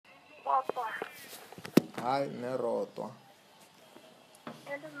hayi nerotwa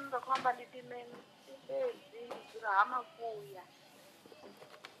ende ndinokhamba nditimeni ibezi zirahama kuya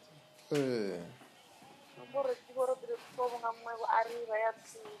nomboro tiboro bire kusobo nga mmwe ariva ya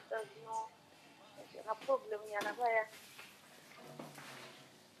tsuta zvino na problem yana vaya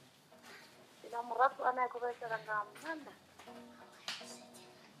ina murato ana yakovaisara nga manda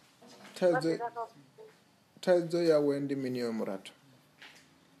thaidzo yawe ndi mini yo murato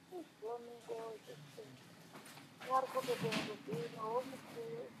ari kototongozino womusi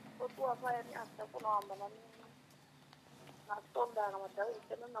otuwa vaya ni asita kunohamba namini natondana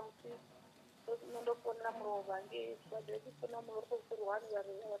madhauzitena namusi nondofonera murova ngeadekifona mulorokosirwani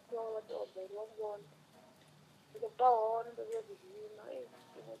vatiwa vatiobhairiwa ngoni ndikubvawo ndovezvino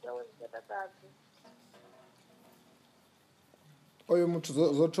imwe tawe zvichadakadzi oyo muthu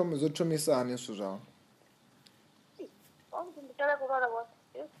zotomisana izvo zvavo wakuti nditale kurara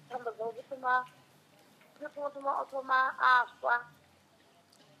tamba dzavo otoma aswa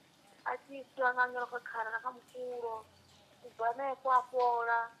achiiswa nganyora kakara nakamukuro kubva naye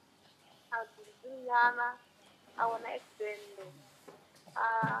kwapola adzidzirinyana awana accident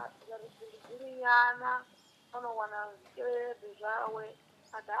zaridzirinyana anowana zvikerede zvawe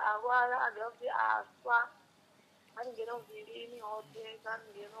aka arwara agakuti aswa aningena muvhirini hote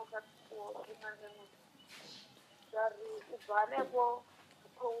kaningena ukatihote kaningena zari kubva nepo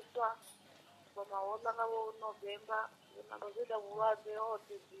kukouswa pamahota ngavo novemba nandozoita vuvadze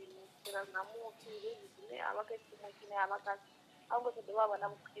hote zvinhu kusera namusi rezi dzine havakaitimo chine havakati angosodova vana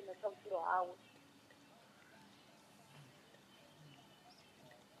mukwina samusiro hawo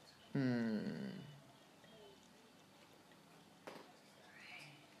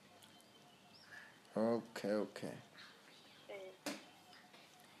okay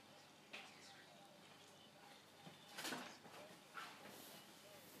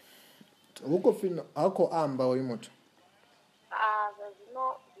huko fino hako amba oyu muthu zvazvino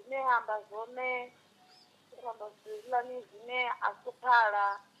zvinehamba zvone ramba zvirilani zvine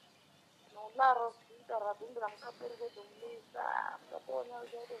asopala nolaro zviitaura bhimbira mukaperi kwedomulisa mukatoona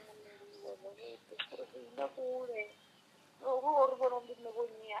kuti muniriwo zvakuita kuule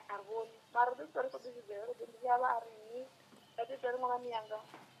urivorivonombinevonya arivoni mari nditotarikodzizibhera kuti ndiyava arini atitari mwana miyanga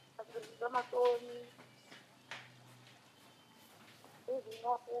azvirizviza matoni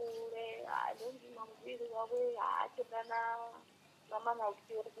ezvinakule ndonzima muviri wave haatendana namana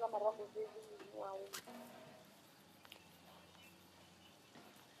ukiorikuna marambo zezvinhu wawe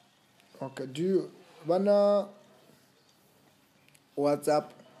okay do you vana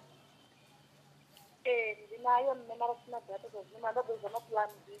WhatsApp ndinayo ndinamara sina data zvazvino mandabveza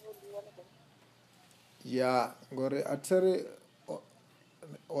mapulani dzino ndioneka ya ngori atisari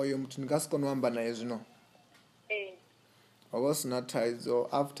oyo muthu ndingasikona naye zvino wasina thaidzo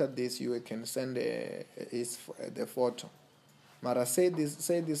after this you can send the photo mara say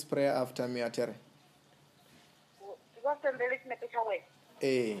this prayer after me atere ndivasendele chinepe chawe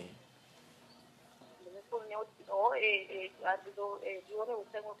ndione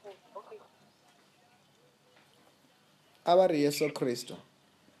usemwe okay avari Yesu Kristo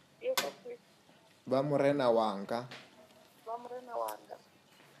va murena wanga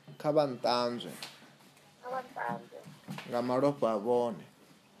kha va ntanzwe nga malofha a vone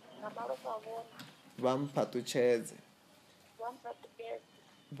va mphaṱutshedze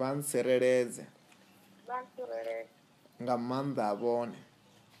va ntsireledze nga maanḓa a vone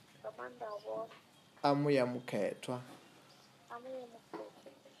a muya mukhethwa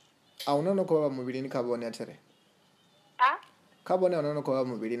a huna no khou vha muvhilini kha vone a there kha vone a huna no khou vha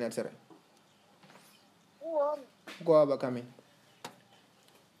muvhilini a there khou vha kha mini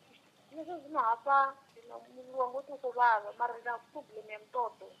zvino hapa munhu wanga utokuvava mara ndina problem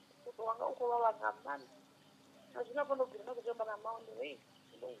yemutoto kuti wanga ukuvava nga mani nazvino panobvira kutamba namaundi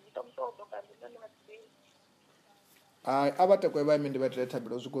ndoita mutoto kandi ndandinatibei hayi a va tekwe va yimi ndi vaitire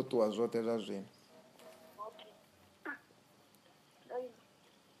thabelo swi khou ṱuwa zwoṱhe zwa zwino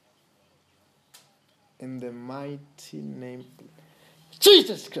in the mighty name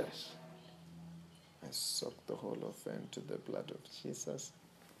Jesus Christ I soak the whole of them into the blood of Jesus,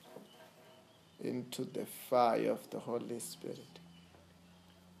 into the fire of the Holy Spirit.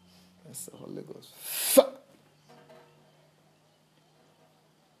 As the Holy Ghost.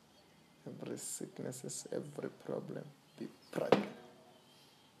 Every sickness, every problem, be private.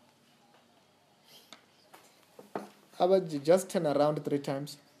 How about you just turn around 3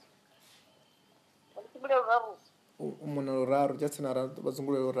 times? Just turn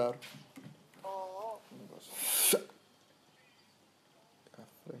around.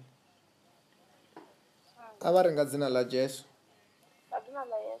 A va ri nga dzina la Jesu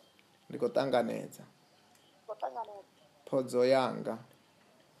ndiko tanganedza tanganedza Podzo yanga.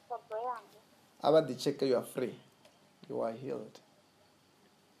 podzo yangu Ava the check you are free. You are healed.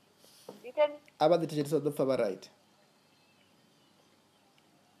 nditeni Ava the teacher of the favor right.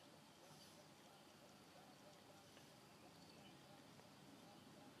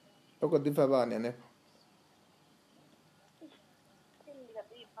 Oko the favor on your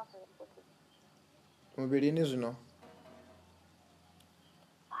ndikazviipasa kuti muviri zvino.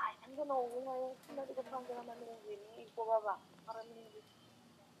 andinouya sindadi kupangira mamirenzini ipo vava mara mirenzi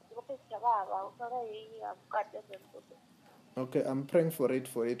ndikopesisa vava usara heiya mukati ezvemutoto. Okay, I'm praying for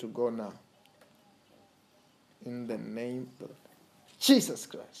it to go now. In the name of Jesus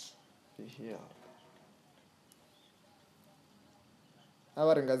Christ, be healed.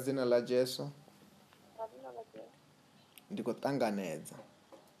 Ava ringa zina la Jesu ndikutanganedza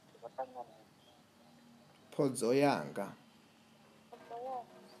podzo yanga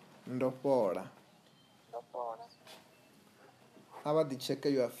ndopora. Ava the checker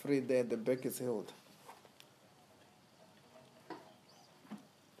you are free there, the back is healed.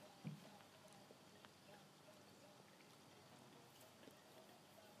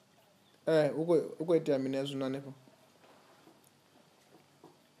 Ukoita mine zvino nepo.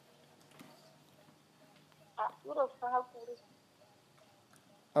 urosanga kuri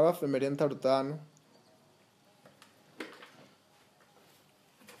Ava family ntarutano.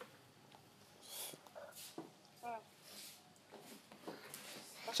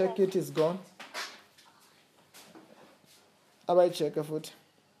 Check it is gone. Ava icheka futhi.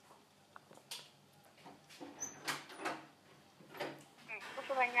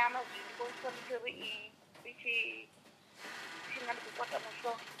 kusova nyama zvikosaritiri chinga ndikukwata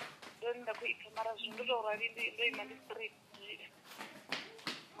musho ndoenda kuipfa mara zvindotourari ndoima ndisiri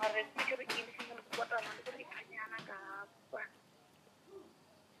mara sikiri ini chinga ndikukwata mandikuri ipfa nyana ngahapa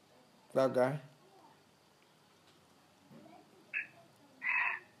Gagai.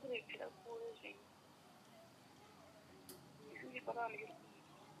 kuripfira kure zvinhu isindipatana ndikiri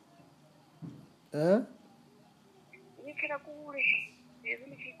ndikira kure ndezi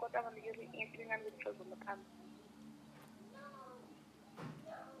ndichikwata mandikiri ini chinga ndikutodza mutamba.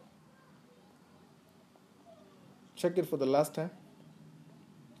 Check it for the last time.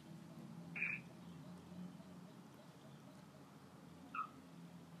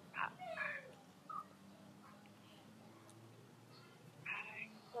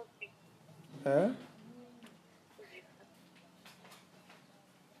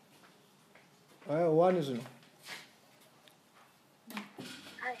 One is no.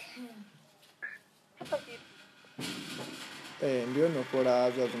 Ndio nokora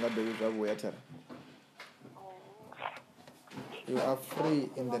azwa zvingadai zvabuya tara. You are free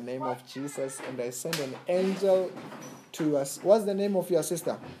in the name of Jesus, and I send an angel to us. What's the name of your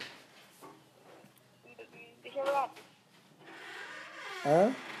sister?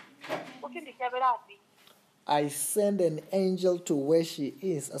 I send an angel to where she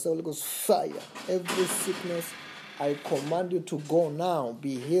is. As Holy Ghost fire. Every sickness, I command you to go now.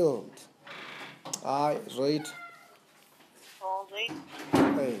 Be healed. Right.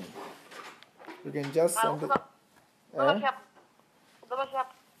 Hey. You can just send it.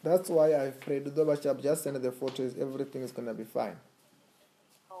 That's why I prayed. Just send the photos. Everything is going to be fine.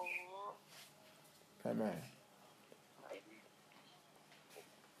 Amen.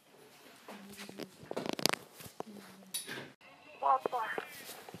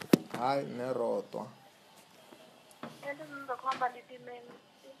 Hi, Neroto.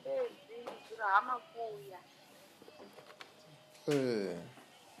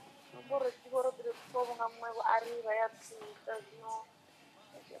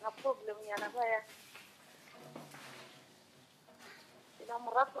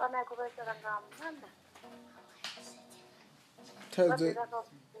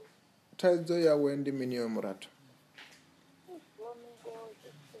 Taidzo ya wendi minio murato.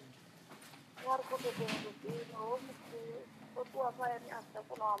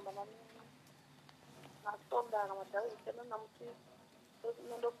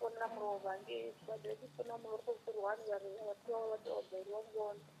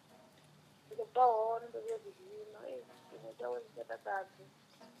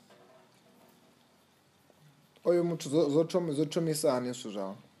 Oyo muthu zothomisa nesu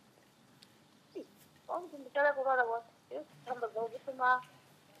zvawo.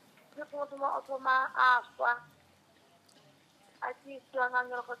 Otoma aswa achiswa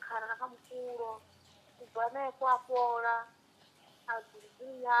nganyora kwakhala nakamukuro kubva naye kwapora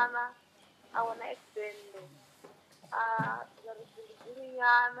adzidzirinyana awana accident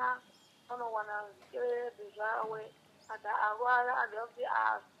adzidzirinyana anowana zvikerebe zvawe ada arwara adakuti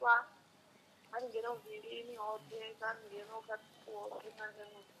aswa ngangena muvhilini hote ngangena ukatihote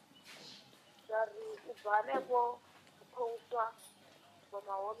ngangena dari ubva haneko kutouswa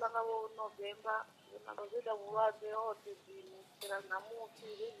vamahola ngavo november nakozoita vuvadze hote zvinhu kusvika namusi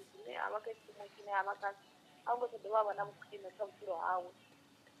zvezvi zvine havakaiti chimwe chine havakati angotodova havana mukwina sabutiro hawo.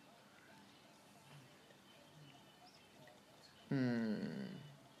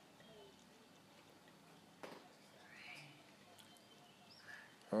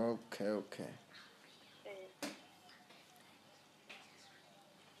 Okay.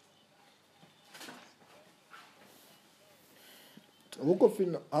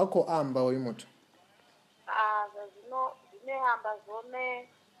 Ukofina hako amba oyu muthu. Zvino zvine hamba zvone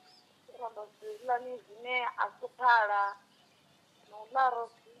kuramba zvirilani zvine asophala nolaro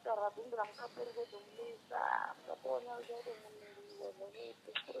zviita radumbira mukaperi kwedomulisa mukatoona kuti munhu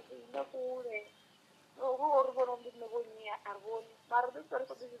wazvakuita kuure ruo rivona kuti nevonyia arivoni mari ndisari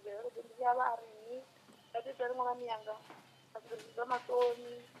kudizibhero ndiyava arini ngatitari mwana miyanga asirizva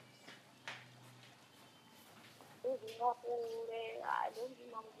matoni ezvingakuure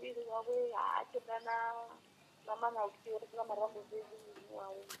ndonzima muviri wave haatendana namana uchiori kuna marambo zvezvinhu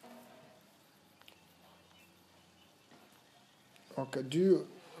wawe. Okay, do you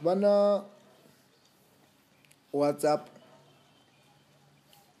vana WhatsApp?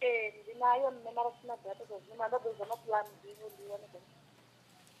 Ndinayo nemara sina data zvino mandabveza mapulani zvino ndione.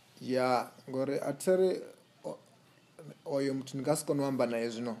 Yeah, ngori atsari oyo muthu ndingasikona amba naye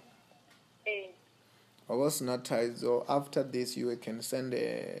zvino. Wakosina thaidzo. After this you can send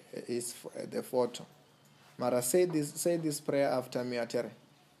the photo. Mara say this prayer after me atere.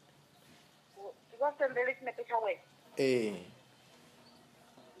 Ndikasendele chinepe chawe.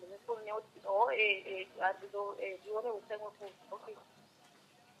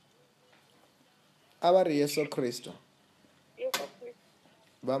 Avari Yesu Kristo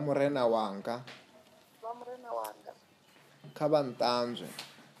vamurena wanga kavantanzwe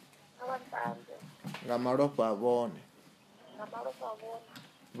nga malofha avone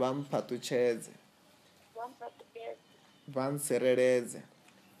vamphaṱutshedze vantsireledze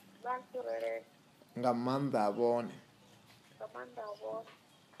nga maanḓa avone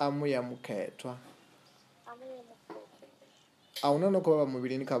amuya mukhethwa ahuna no khou vha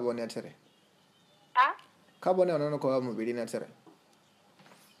muvhilini kha vhone athere kha vhone ahuna no khou vha muvhilini athere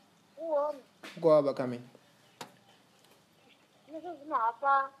khou vha kha mini zvino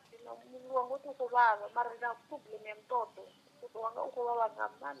hapa muviri wanga utokuvava mara ndina problem yemutoto mutoto wanga ukuvava nga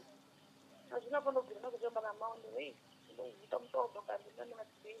maanḓa na zvino pandobvira nokutamba namaundi wei ndoita mutoto kandi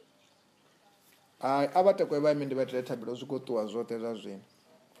ndandingatibei hai a vha tekwe vha ime ndi vha itele thabelo zwi khou ṱuwa zwoṱhe zwa zwino.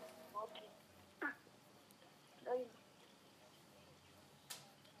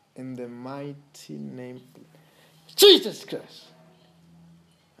 In the mighty name of Jesus Christ,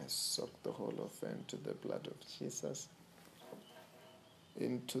 I soak the whole of into the blood of Jesus,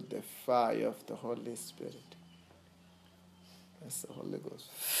 into the fire of the Holy Spirit. As the Holy Ghost.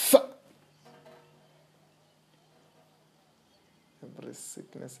 Every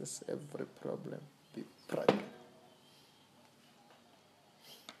sickness, every problem, be broken.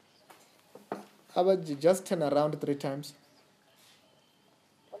 How about you just turn around 3 times?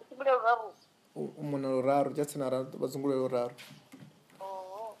 Just turn around.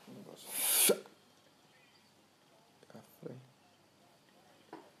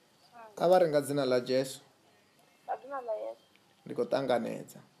 Avari nga dzina la Jesu ndiko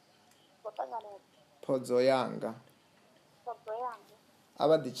tanganedza phodzo yanga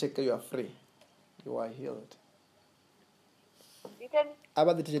ava ḓi cheke you are free, you are healed.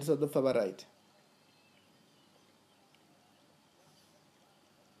 Ava ḓi thetshelesa ḓo pfa vha right.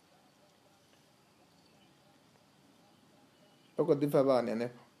 Oko ḓi pfa vha hone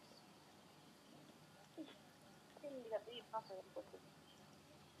hanefho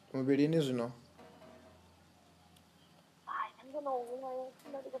muvhilini zwino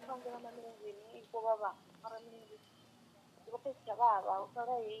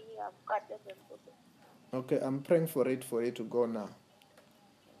okay, I'm praying for it to go now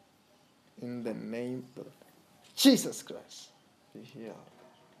in the name of Jesus Christ. Be healed.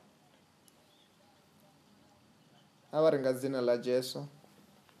 Avari nga dzina la Jesu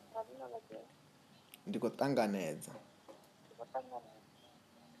ndiko tanganedza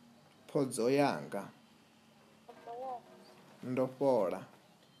phodzo yanga ndo fhola.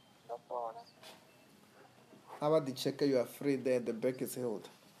 Ava ḓi cheke you are free there, the back is healed.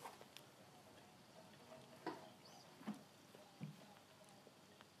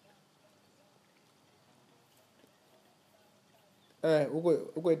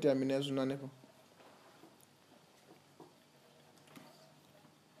 Uko itea mini hezwi no hanefho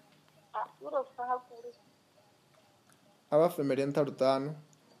uroswa nga kule abafemere ntarutano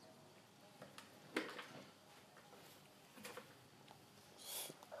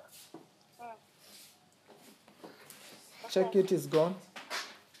check it is gone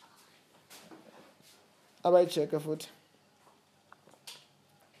abayicheke futhi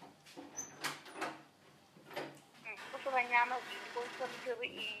kushoka nyama zvinikoisamikiri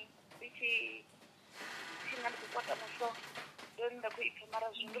ichina ndikukwata musho ndoenda kuipha mara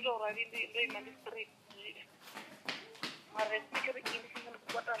zvindotourari ndoima ndistraight mara ndikiri ndisina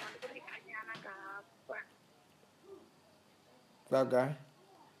ndikukwata ma ndikuri ipha nyana ngahapa vagai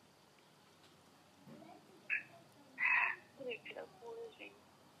kuriphira kule zvinhu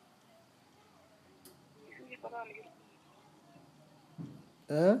isindikwata ndikiri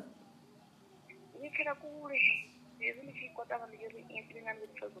ndiphira kule lezi ndichikwata ma ndikiri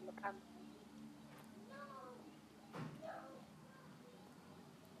ndingandirichozomatano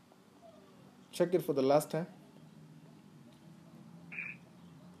check it for the last time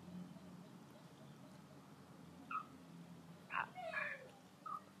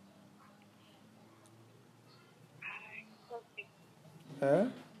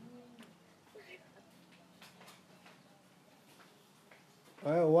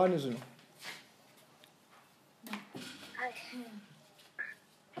one is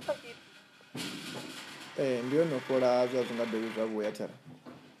ndio nokora zvazvingadei zvavuya tara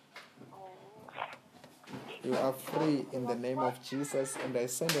you are free in the name of Jesus and I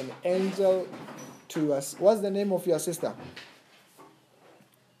send an angel to us. What's the name of your sister?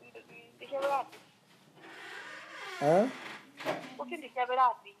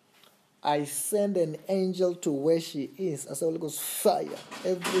 I send an angel to where she is. I say, Holy Ghost, fire.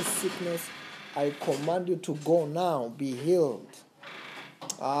 Every sickness, I command you to go now. Be healed.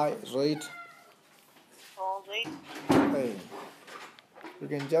 Right. Hey. You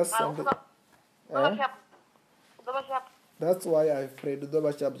can just send it. That's why I prayed.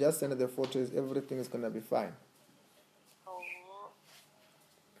 Just send the photos. Everything is going to be fine.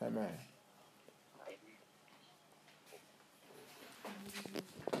 Amen.